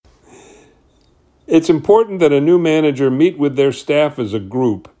It's important that a new manager meet with their staff as a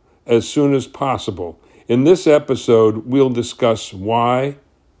group as soon as possible. In this episode, we'll discuss why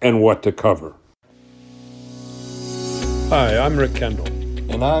and what to cover. Hi, I'm Rick Kendall.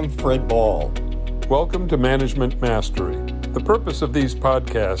 And I'm Fred Ball. Welcome to Management Mastery. The purpose of these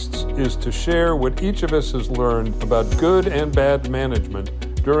podcasts is to share what each of us has learned about good and bad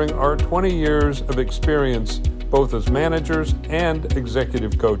management during our 20 years of experience both as managers and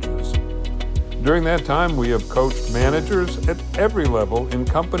executive coaches. During that time, we have coached managers at every level in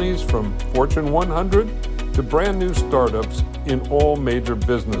companies from Fortune 100 to brand new startups in all major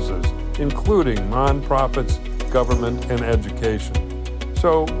businesses, including nonprofits, government, and education.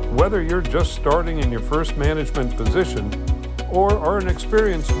 So whether you're just starting in your first management position or are an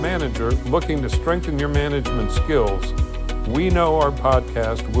experienced manager looking to strengthen your management skills, we know our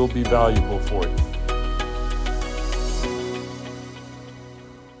podcast will be valuable for you.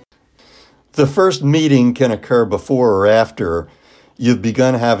 The first meeting can occur before or after you've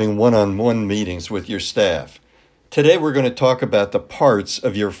begun having one-on-one meetings with your staff. Today we're going to talk about the parts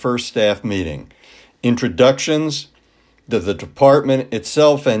of your first staff meeting: introductions, the department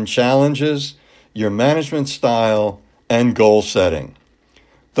itself and challenges, your management style, and goal setting.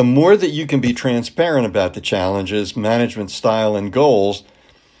 The more that you can be transparent about the challenges, management style, and goals,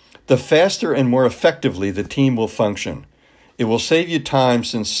 the faster and more effectively the team will function. It will save you time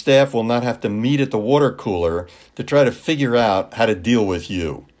since staff will not have to meet at the water cooler to try to figure out how to deal with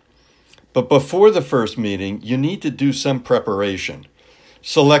you. But before the first meeting, you need to do some preparation.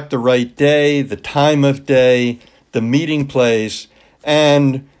 Select the right day, the time of day, the meeting place,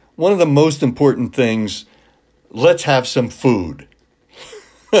 and one of the most important things, let's have some food.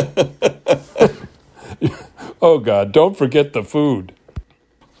 Oh God, don't forget the food.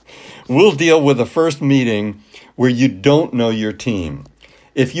 We'll deal with the first meeting where you don't know your team.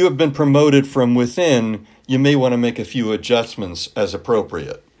 If you have been promoted from within, you may want to make a few adjustments as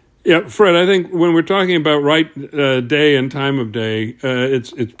appropriate. Yeah, Fred, I think when we're talking about right day and time of day,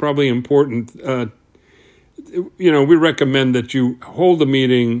 it's probably important. We recommend that you hold a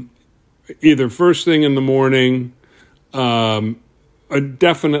meeting either first thing in the morning,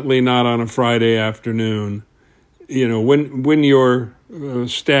 definitely not on a Friday afternoon. When your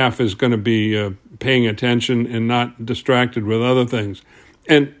staff is going to be paying attention and not distracted with other things.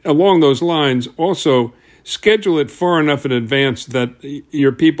 And along those lines, also schedule it far enough in advance that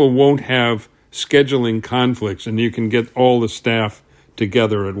your people won't have scheduling conflicts and you can get all the staff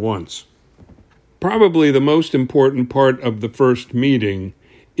together at once. Probably the most important part of the first meeting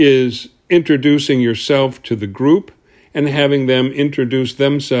is introducing yourself to the group and having them introduce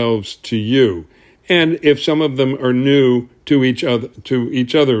themselves to you. And if some of them are new to each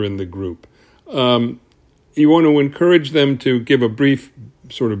other in the group, you want to encourage them to give a brief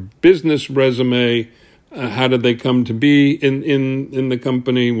sort of business resume. How did they come to be in the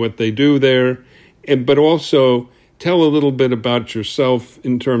company, what they do there, but also tell a little bit about yourself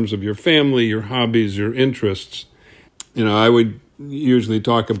in terms of your family, your hobbies, your interests. I would usually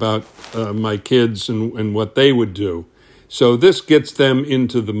talk about my kids and what they would do. So this gets them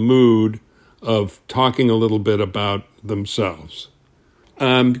into the mood of talking a little bit about themselves.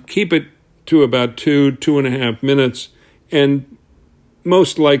 Keep it to about 2.5 minutes, and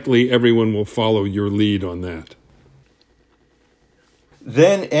most likely everyone will follow your lead on that.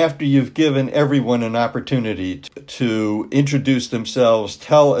 Then, after you've given everyone an opportunity to introduce themselves,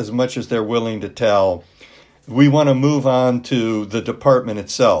 tell as much as they're willing to tell, we want to move on to the department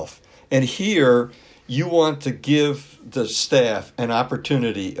itself. And here, you want to give the staff an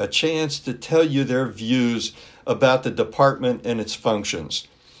opportunity, a chance to tell you their views about the department and its functions.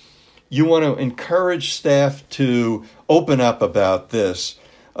 You want to encourage staff to open up about this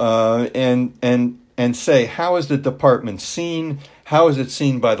and say, how is the department seen? How is it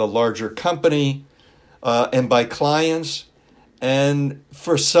seen by the larger company and by clients? And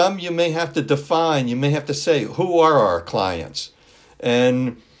for some, you may have to define, you may have to say, who are our clients?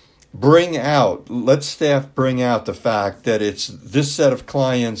 And let staff bring out the fact that it's this set of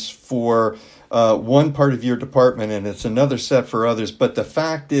clients for one part of your department and it's another set for others. But the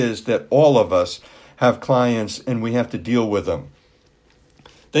fact is that all of us have clients and we have to deal with them.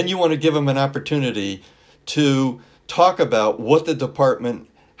 Then you want to give them an opportunity to talk about what the department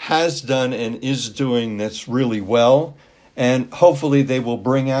has done and is doing that's really well. And hopefully they will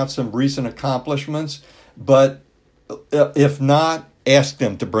bring out some recent accomplishments. But if not, ask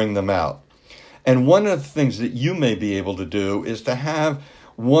them to bring them out. And one of the things that you may be able to do is to have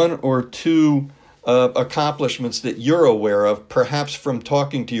one or two accomplishments that you're aware of, perhaps from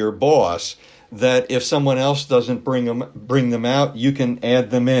talking to your boss, that if someone else doesn't bring them out, you can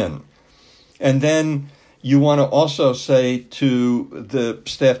add them in. And then you want to also say to the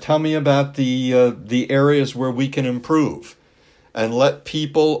staff, tell me about the areas where we can improve, and let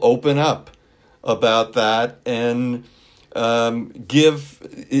people open up about that. And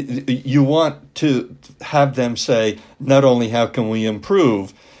you want to have them say not only how can we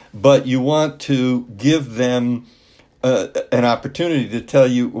improve, but you want to give them an opportunity to tell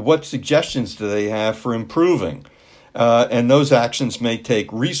you what suggestions do they have for improving. And those actions may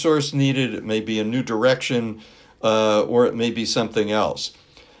take resource needed, it may be a new direction, or it may be something else.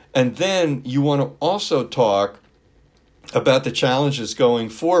 And then you want to also talk about the challenges going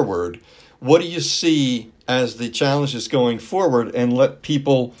forward. What do you see as the challenges going forward, and let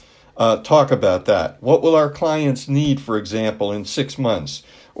people talk about that. What will our clients need, for example, in 6 months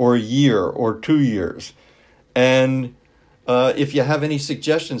or a year or 2 years? And if you have any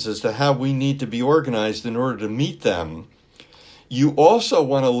suggestions as to how we need to be organized in order to meet them, you also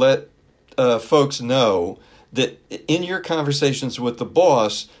want to let folks know that in your conversations with the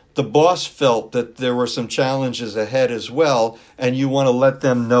boss felt that there were some challenges ahead as well, and you want to let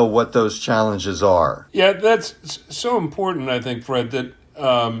them know what those challenges are. Yeah, that's so important, I think, Fred, that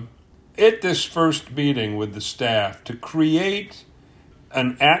at this first meeting with the staff, to create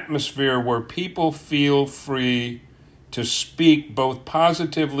an atmosphere where people feel free to speak both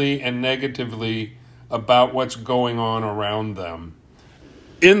positively and negatively about what's going on around them.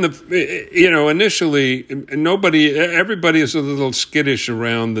 Initially, everybody is a little skittish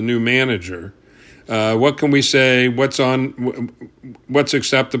around the new manager. What can we say? What's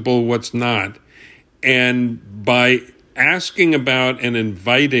acceptable? What's not? And by asking about and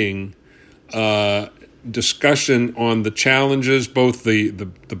inviting discussion on the challenges, both the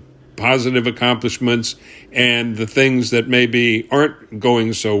positive accomplishments and the things that maybe aren't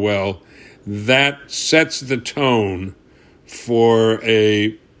going so well, that sets the tone for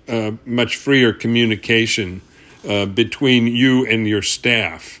a much freer communication between you and your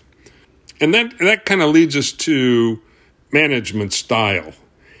staff. And that kind of leads us to management style.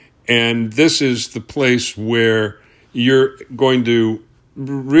 And this is the place where you're going to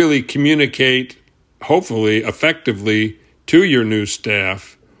really communicate, hopefully effectively, to your new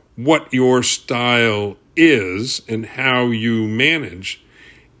staff what your style is and how you manage.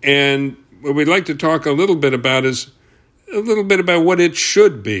 And what we'd like to talk a little bit about is what it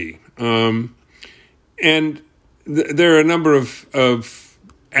should be. And there are a number of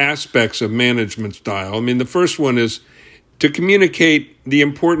aspects of management style. I mean, the first one is to communicate the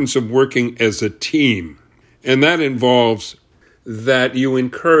importance of working as a team. And that involves that you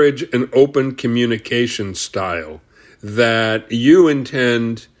encourage an open communication style, that you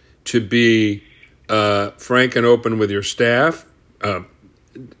intend to be frank and open with your staff,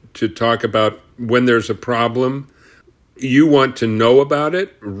 to talk about when there's a problem. You want to know about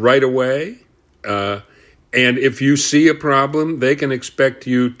it right away. And if you see a problem, they can expect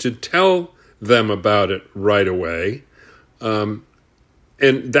you to tell them about it right away. And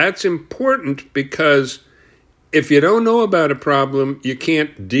that's important because if you don't know about a problem, you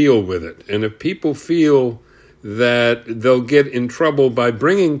can't deal with it. And if people feel that they'll get in trouble by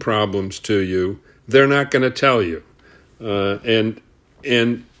bringing problems to you, they're not going to tell you. And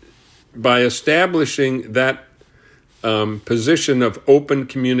by establishing that position of open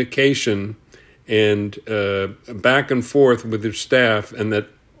communication and back and forth with your staff, and that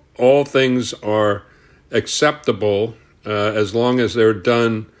all things are acceptable as long as they're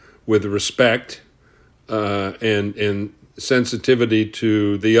done with respect and sensitivity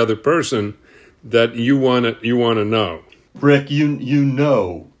to the other person, that you want to know. Rick, you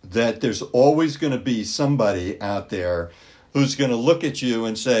know that there's always going to be somebody out there who's going to look at you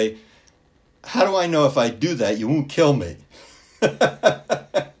and say, how do I know if I do that you won't kill me?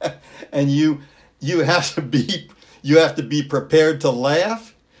 And you have to be prepared to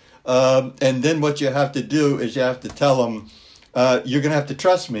laugh. And then what you have to do is you have to tell them, you're going to have to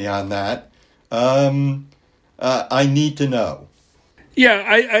trust me on that. I need to know. Yeah,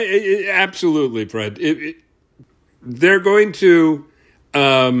 I absolutely, Fred. They're going to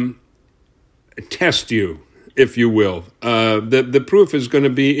test you, if you will. The proof is going to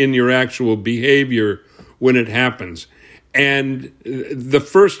be in your actual behavior when it happens. And the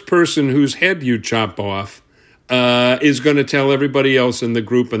first person whose head you chop off is going to tell everybody else in the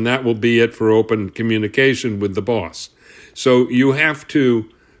group, and that will be it for open communication with the boss. So you have to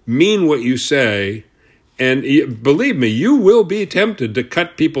mean what you say, and believe me, you will be tempted to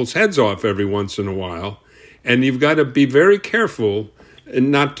cut people's heads off every once in a while, and you've got to be very careful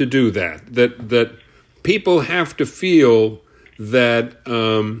not to do that. That people have to feel that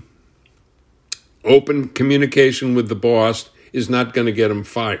open communication with the boss is not going to get them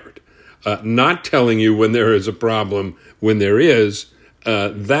fired. not telling you when there is a problem when there is,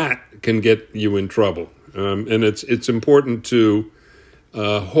 that can get you in trouble. And it's important to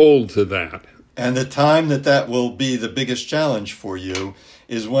hold to that. And the time that will be the biggest challenge for you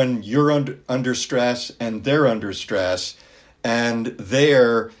is when you're under stress and they're under stress. And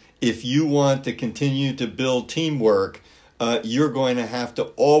there, if you want to continue to build teamwork, you're going to have to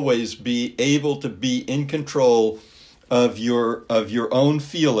always be able to be in control of your own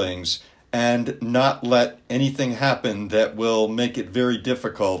feelings and not let anything happen that will make it very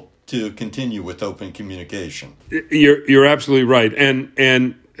difficult to continue with open communication. You're absolutely right.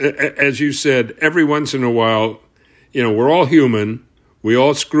 And as you said, every once in a while, we're all human. We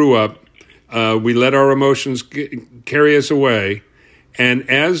all screw up. We let our emotions carry us away. And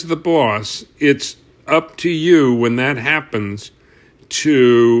as the boss, it's up to you when that happens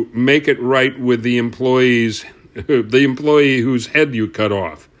to make it right with the employee whose head you cut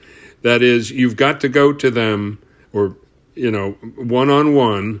off. That is, you've got to go to them or,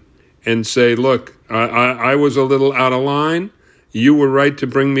 one-on-one and say, look, I was a little out of line. You were right to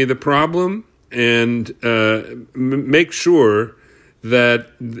bring me the problem, and make sure that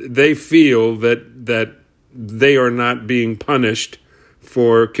they feel that they are not being punished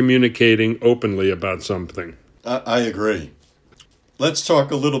for communicating openly about something. I agree. Let's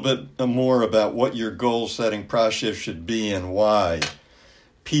talk a little bit more about what your goal-setting process should be and why.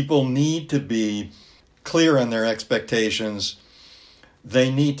 People need to be clear on their expectations. They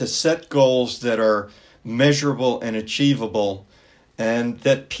need to set goals that are measurable and achievable, and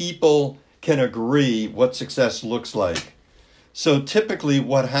that people can agree what success looks like. So typically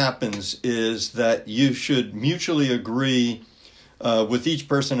what happens is that you should mutually agree with each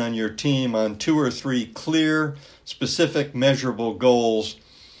person on your team on 2 or 3 clear, specific, measurable goals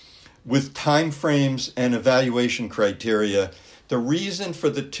with time frames and evaluation criteria. The reason for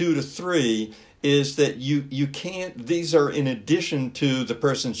the 2 to 3 is that you can't, these are in addition to the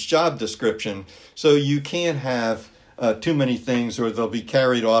person's job description, so you can't have too many things or they'll be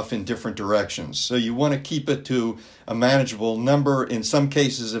carried off in different directions. So you want to keep it to a manageable number. In some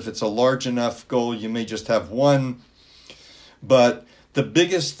cases, if it's a large enough goal, you may just have 1. But the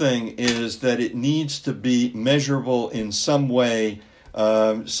biggest thing is that it needs to be measurable in some way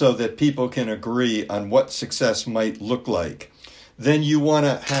so that people can agree on what success might look like. Then you want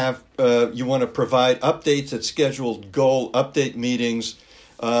to provide updates at scheduled goal update meetings,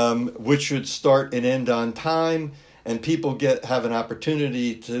 which should start and end on time, and people have an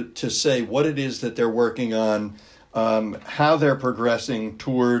opportunity to say what it is that they're working on, how they're progressing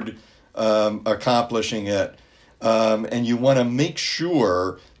toward accomplishing it. And you want to make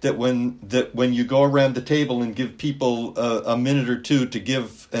sure that when you go around the table and give people a minute or 2 to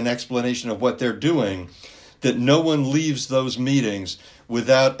give an explanation of what they're doing, that no one leaves those meetings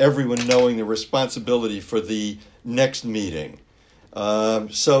without everyone knowing the responsibility for the next meeting,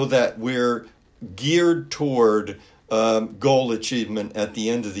 so that we're geared toward goal achievement at the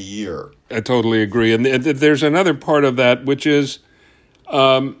end of the year. I totally agree. And there's another part of that, which is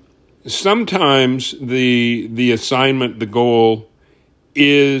sometimes the assignment, the goal,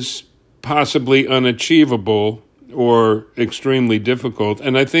 is possibly unachievable or extremely difficult.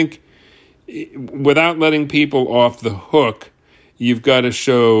 And I think without letting people off the hook, you've got to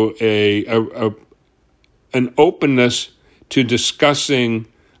show an openness to discussing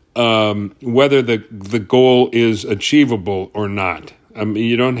whether the goal is achievable or not. I mean,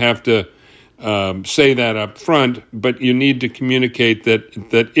 you don't have to say that up front, but you need to communicate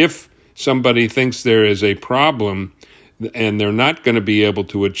that if somebody thinks there is a problem and they're not going to be able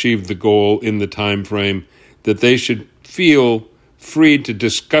to achieve the goal in the time frame, that they should feel free to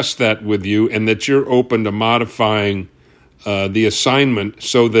discuss that with you and that you're open to modifying the assignment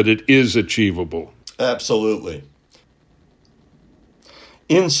so that it is achievable. Absolutely.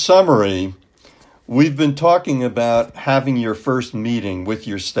 In summary, we've been talking about having your first meeting with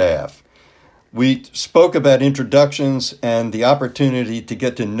your staff. We spoke about introductions and the opportunity to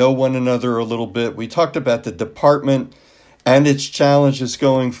get to know one another a little bit. We talked about the department and its challenges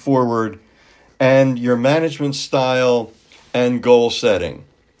going forward, and your management style and goal setting.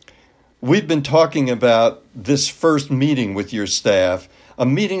 We've been talking about this first meeting with your staff. A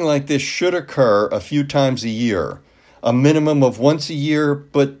meeting like this should occur a few times a year, a minimum of once a year,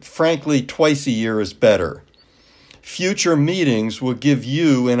 but frankly, twice a year is better. Future meetings will give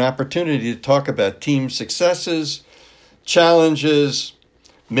you an opportunity to talk about team successes, challenges,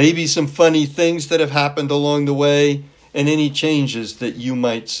 maybe some funny things that have happened along the way, and any changes that you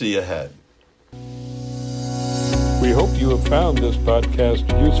might see ahead. We hope you have found this podcast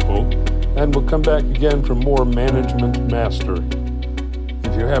useful and will come back again for more management mastery.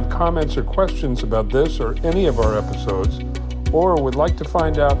 If you have comments or questions about this or any of our episodes, or would like to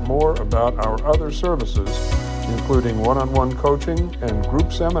find out more about our other services, including one-on-one coaching and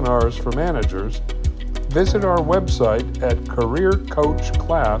group seminars for managers, visit our website at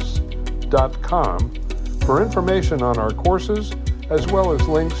careercoachclass.com for information on our courses, as well as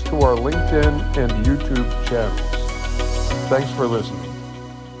links to our LinkedIn and YouTube channels. Thanks for listening.